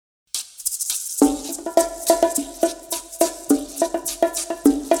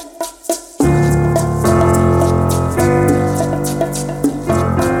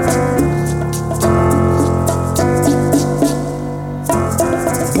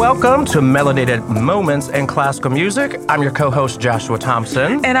Welcome to Melanated Moments in Classical Music. I'm your co-host, Joshua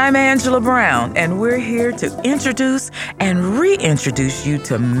Thompson. And I'm Angela Brown, and we're here to introduce and reintroduce you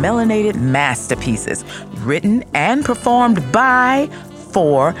to melanated masterpieces written and performed by,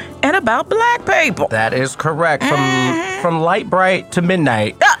 for, and about Black people. That is correct. From light bright to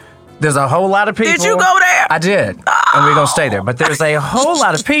midnight. There's a whole lot of people. Did you go there? I did. And we're going to stay there. But there's a whole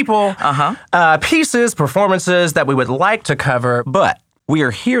lot of people, pieces, performances that we would like to cover, but we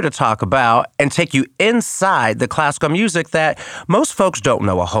are here to talk about and take you inside the classical music that most folks don't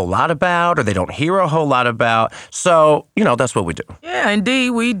know a whole lot about or they don't hear a whole lot about. So, that's what we do. Yeah,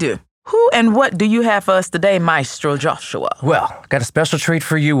 indeed we do. Who and what do you have for us today, Maestro Joshua? Well, got a special treat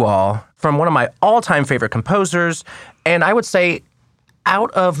for you all from one of my all-time favorite composers, and I would say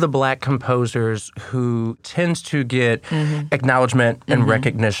out of the Black composers who tends to get acknowledgement and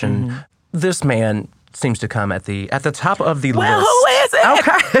recognition, this man seems to come at the top of the list. Well, who is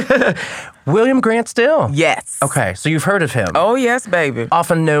it? Okay. William Grant Still. Yes. Okay, so you've heard of him. Oh, yes, baby.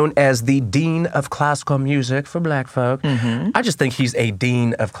 Often known as the Dean of Classical Music for Black folk. I just think he's a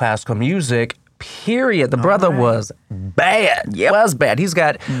Dean of Classical Music, period. The brother was bad. Was bad. He's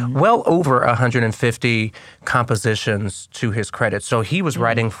got well over 150 compositions to his credit. So he was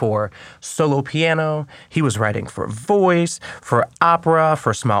writing for solo piano, he was writing for voice, for opera,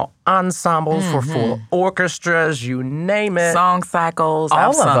 for small ensembles, for full orchestras, you name it. Song cycles. All I've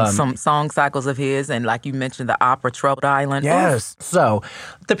of sung them. some song cycles of his, and like you mentioned, the opera Troubled Island. Yes. So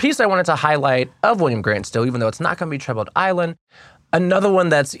the piece I wanted to highlight of William Grant Still, even though it's not going to be Troubled Island, another one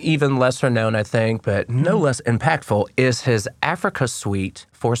that's even lesser known, I think, but no less impactful, is his Africa Suite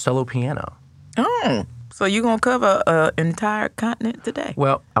for solo piano. Oh, so you're going to cover an entire continent today?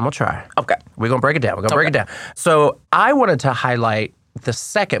 Well, I'm going to try. Okay. We're going to break it down. Break it down. So I wanted to highlight the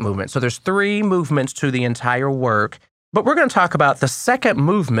second movement. So there's 3 movements to the entire work, but we're going to talk about the second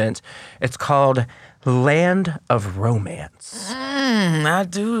movement. It's called Land of Romance. I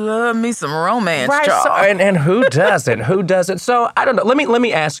do love me some romance, Right, y'all. so, and who doesn't? Who doesn't? So I don't know. Let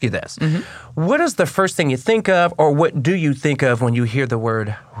me ask you this: What is the first thing you think of, or what do you think of when you hear the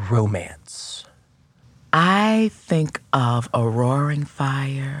word romance? I think of a roaring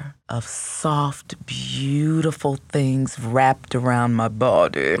fire of soft, beautiful things wrapped around my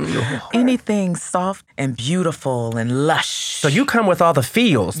body. Anything soft and beautiful and lush. So you come with all the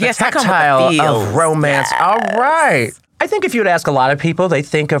feels, the Yes, I come with the tactile feels. of romance. Yes. All right. I think if you would ask a lot of people, they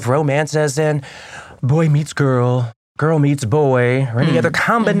think of romance as in boy meets girl, girl meets boy, or any other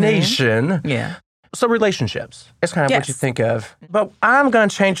combination. Yeah. So relationships is kind of what you Yes. think of. But I'm going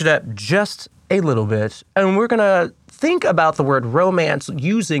to change it up just a little bit, and we're going to think about the word romance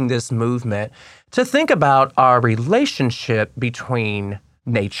using this movement to think about our relationship between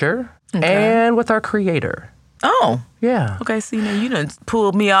nature and with our creator. Oh. Yeah. Okay, see, now you done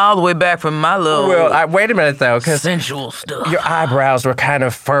pulled me all the way back from my little Well, wait a minute, though, because sensual stuff. your eyebrows were kind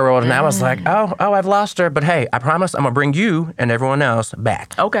of furrowed, and I was like, oh, I've lost her. But hey, I promise I'm going to bring you and everyone else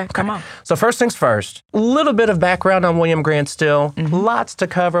back. Okay, come on. So first things first, a little bit of background on William Grant Still. Lots to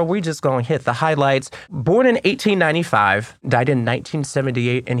cover. We just going to hit the highlights. Born in 1895, died in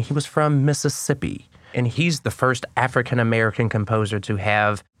 1978, and he was from Mississippi. And he's the first African-American composer to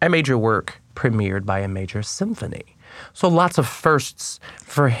have a major work premiered by a major symphony. So lots of firsts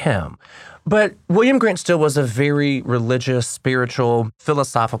for him. But William Grant Still was a very religious, spiritual,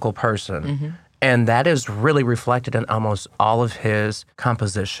 philosophical person. And that is really reflected in almost all of his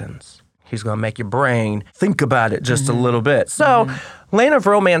compositions. He's going to make your brain think about it just a little bit. So Land of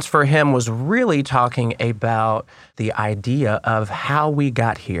Romance for him was really talking about the idea of how we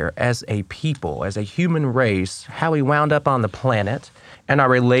got here as a people, as a human race, how we wound up on the planet, and our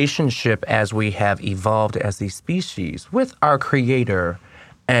relationship as we have evolved as a species with our creator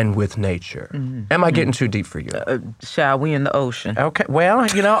and with nature. Am I getting too deep for you? Shall we in the ocean? Okay, well,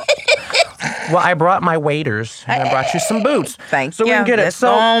 well, I brought my waders, and I brought you some boots. Thank so you. we can get it. Let's So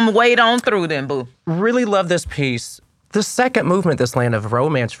go on, wade on through then, boo. really love this piece. The second movement, this Land of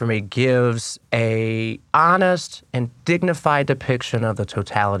Romance, for me, gives a honest and dignified depiction of the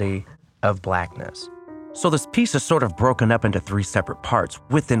totality of Blackness. So this piece is sort of broken up into 3 separate parts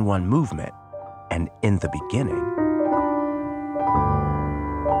within one movement. And in the beginning,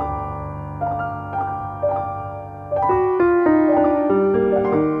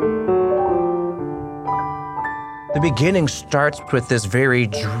 the beginning starts with this very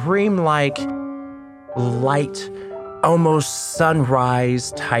dreamlike, light almost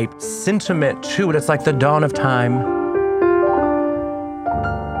sunrise type sentiment to it. It's like the dawn of time.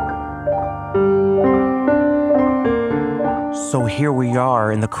 So here we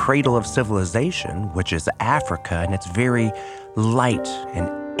are in the cradle of civilization, which is Africa, and it's very light and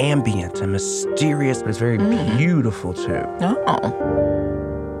ambient and mysterious, but it's very beautiful too. Oh.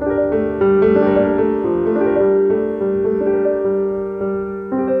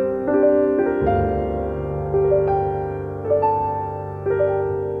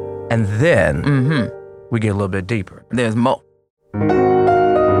 And then we get a little bit deeper. There's more.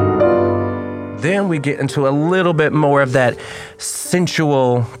 Then we get into a little bit more of that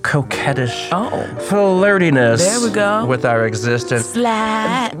sensual, coquettish flirtiness. There we go. With our existence.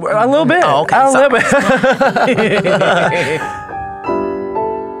 Slide. A little bit. Oh, okay. A little bit.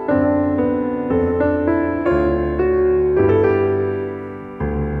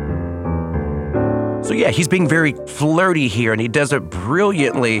 So yeah, he's being very flirty here, and he does it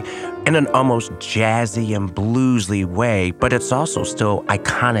brilliantly in an almost jazzy and bluesy way, but it's also still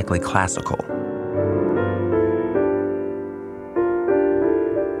iconically classical.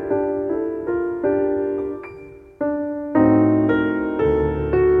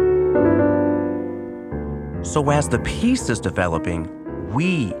 So as the piece is developing,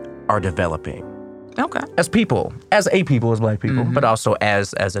 we are developing. Okay. As people, as a people, as Black people, but also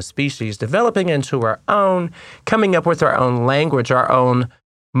as a species, developing into our own, coming up with our own language, our own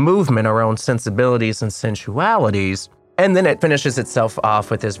movement, our own sensibilities and sensualities. And then it finishes itself off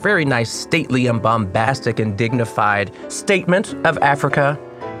with this very nice, stately and bombastic and dignified statement of Africa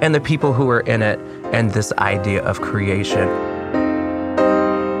and the people who are in it and this idea of creation.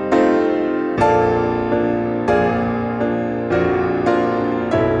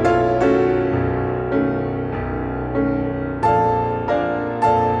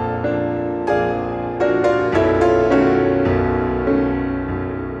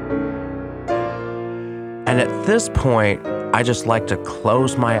 And at this point, I just like to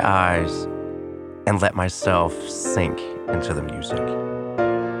close my eyes and let myself sink into the music.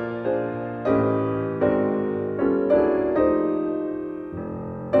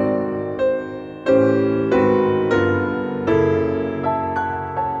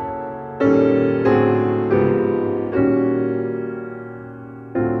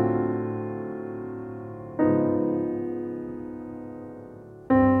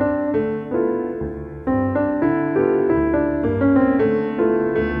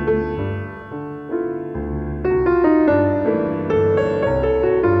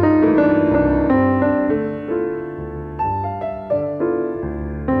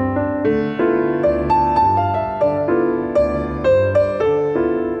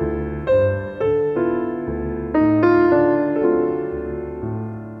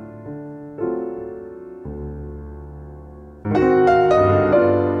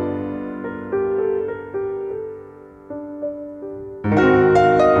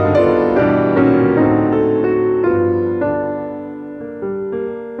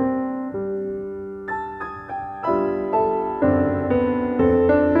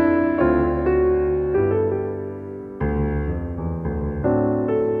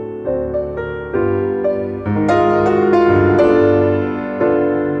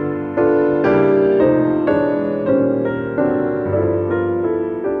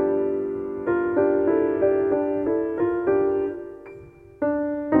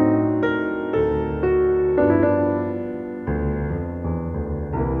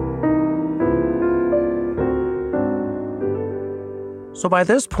 So by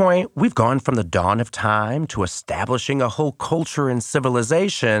this point, we've gone from the dawn of time to establishing a whole culture and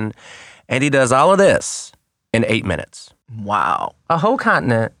civilization, and he does all of this in 8 minutes. Wow. A whole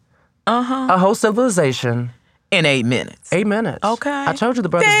continent, a whole civilization. In 8 minutes. 8 minutes. Okay. I told you the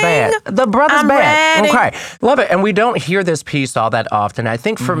brother's Ding. bad. The brother's I'm bad. ready. Okay. Love it. And we don't hear this piece all that often. I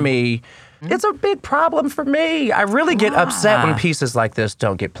think for me, it's a big problem for me. I really get upset when pieces like this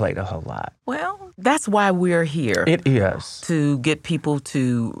don't get played a whole lot. Well, that's why we're here. It is. To get people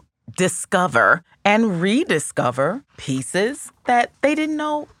to discover and rediscover pieces that they didn't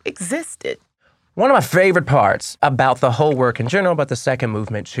know existed. One of my favorite parts about the whole work in general, but the second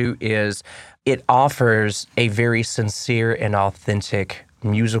movement too, is it offers a very sincere and authentic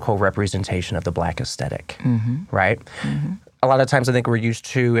musical representation of the Black aesthetic, right? A lot of times I think we're used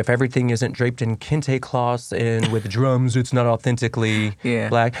to, if everything isn't draped in kente cloths and with drums, it's not authentically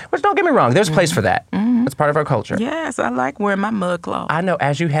Black. Which, don't get me wrong, there's a place for that. It's part of our culture. Yes, I like wearing my mud cloth. I know,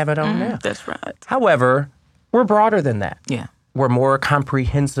 as you have it on now. That's right. However, we're broader than that. Yeah. were more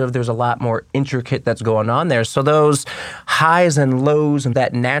comprehensive. There's a lot more intricate that's going on there. So those highs and lows and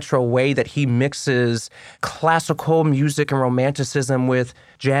that natural way that he mixes classical music and romanticism with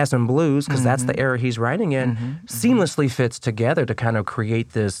jazz and blues, because that's the era he's writing in, seamlessly fits together to kind of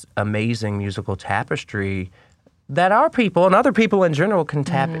create this amazing musical tapestry that our people and other people in general can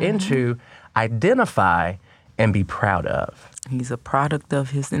tap into, identify, and be proud of. He's a product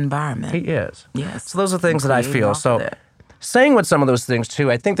of his environment. He is. Yes. So those are things that I feel. So saying with some of those things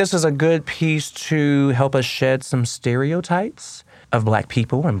too, I think this is a good piece to help us shed some stereotypes of Black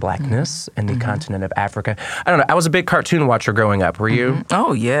people and Blackness in the continent of Africa. I don't know. I was a big cartoon watcher growing up. Were you?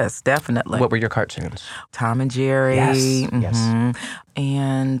 Oh, yes, definitely. What were your cartoons? Tom and Jerry. Yes.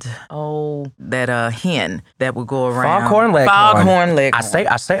 And, that hen that would go around. Foghorn Leghorn. Foghorn Leghorn.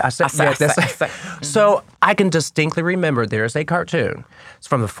 I say. So I can distinctly remember there's a cartoon. It's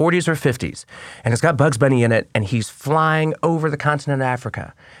from the 40s or 50s, and it's got Bugs Bunny in it, and he's flying over the continent of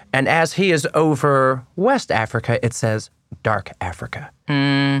Africa. And as he is over West Africa, it says Dark Africa.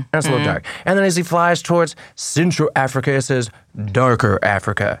 And it's a little dark. And then as he flies towards Central Africa, it says Darker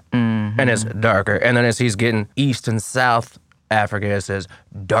Africa. And it's darker. And then as he's getting East and South Africa, it says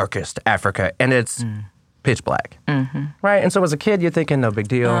Darkest Africa. And it's pitch black. Right? And so as a kid, you're thinking, no big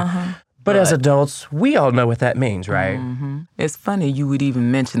deal. But as adults, we all know what that means, right? It's funny you would even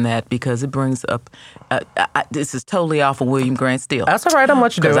mention that because it brings up, this is totally off of William Grant Still. That's all right, I'm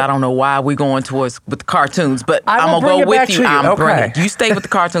let you do it. Because I don't know why we're going towards with the cartoons, but I'm going to go with you. I'm bringing it. You stay with the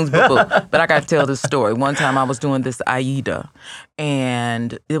cartoons, boo-boo. But I got to tell this story. One time I was doing this Aida,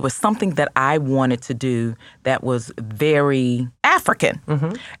 and it was something that I wanted to do that was very African.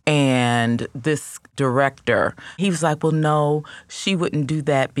 And this director, he was like, well, no, she wouldn't do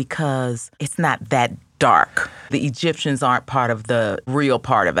that because it's not that dark. The Egyptians aren't part of the real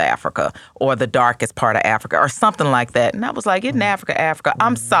part of Africa or the darkest part of Africa or something like that. And I was like, isn't Africa?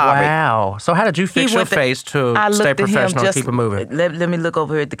 I'm sorry. Wow. So how did you fix your face to stay professional and keep it moving? Let me look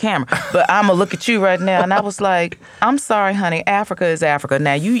over here at the camera. But I'm going to look at you right now. And I was like, I'm sorry, honey. Africa is Africa.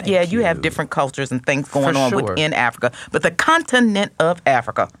 Now, you have different cultures and things going on within Africa. But the continent of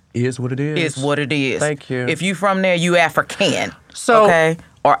Africa is what it is. Is what it is. Thank you. If you from there, you African. So, okay?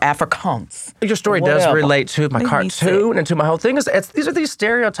 Or Afrikaans. Your story does relate to my cartoon and to my whole thing. These are these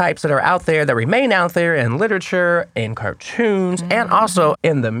stereotypes that are out there, that remain out there in literature, in cartoons, and also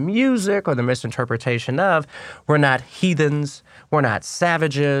in the music or the misinterpretation of, we're not heathens, we're not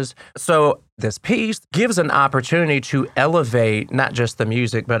savages. So this piece gives an opportunity to elevate not just the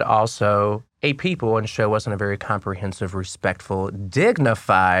music, but also a people and show us in a very comprehensive, respectful,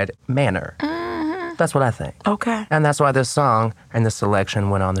 dignified manner. That's what I think. Okay. And that's why this song and this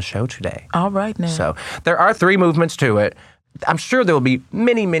selection went on the show today. All right, now. So there are 3 movements to it. I'm sure there will be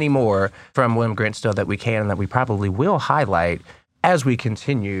many, many more from William Grant Still that we can and that we probably will highlight as we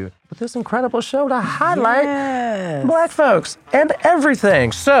continue with this incredible show to highlight Black folks and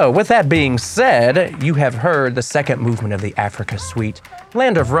everything. So with that being said, you have heard the second movement of the Africa Suite,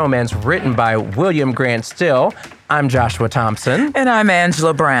 Land of Romance, written by William Grant Still. I'm Joshua Thompson. And I'm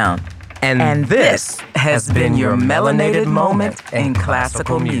Angela Brown. And this has been your melanated moment in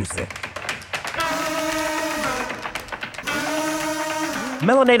classical music.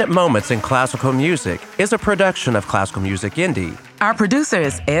 Melanated Moments in Classical Music is a production of Classical Music Indie. Our producer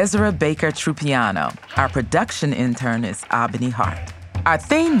is Ezra Baker Trupiano. Our production intern is Albany Hart. Our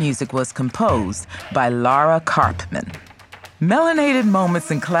theme music was composed by Laura Karpman. Melanated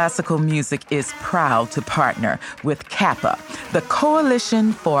Moments in Classical Music is proud to partner with CAPA, the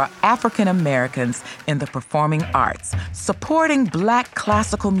Coalition for African Americans in the Performing Arts, supporting Black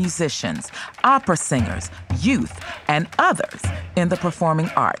classical musicians, opera singers, youth, and others in the performing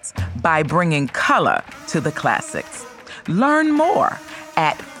arts by bringing color to the classics. Learn more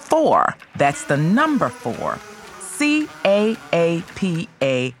at 4, that's the number 4, CAAPA.org.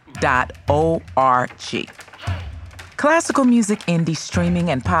 Classical Music Indie streaming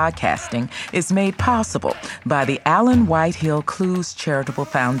and podcasting is made possible by the Allen Whitehill Clues Charitable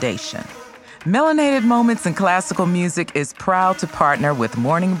Foundation. Melanated Moments in Classical Music is proud to partner with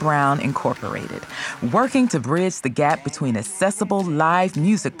Morning Brown Incorporated, working to bridge the gap between accessible live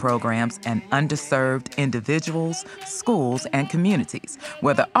music programs and underserved individuals, schools, and communities,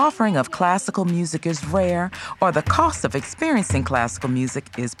 where the offering of classical music is rare or the cost of experiencing classical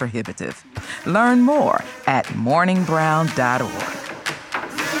music is prohibitive. Learn more at morningbrown.org.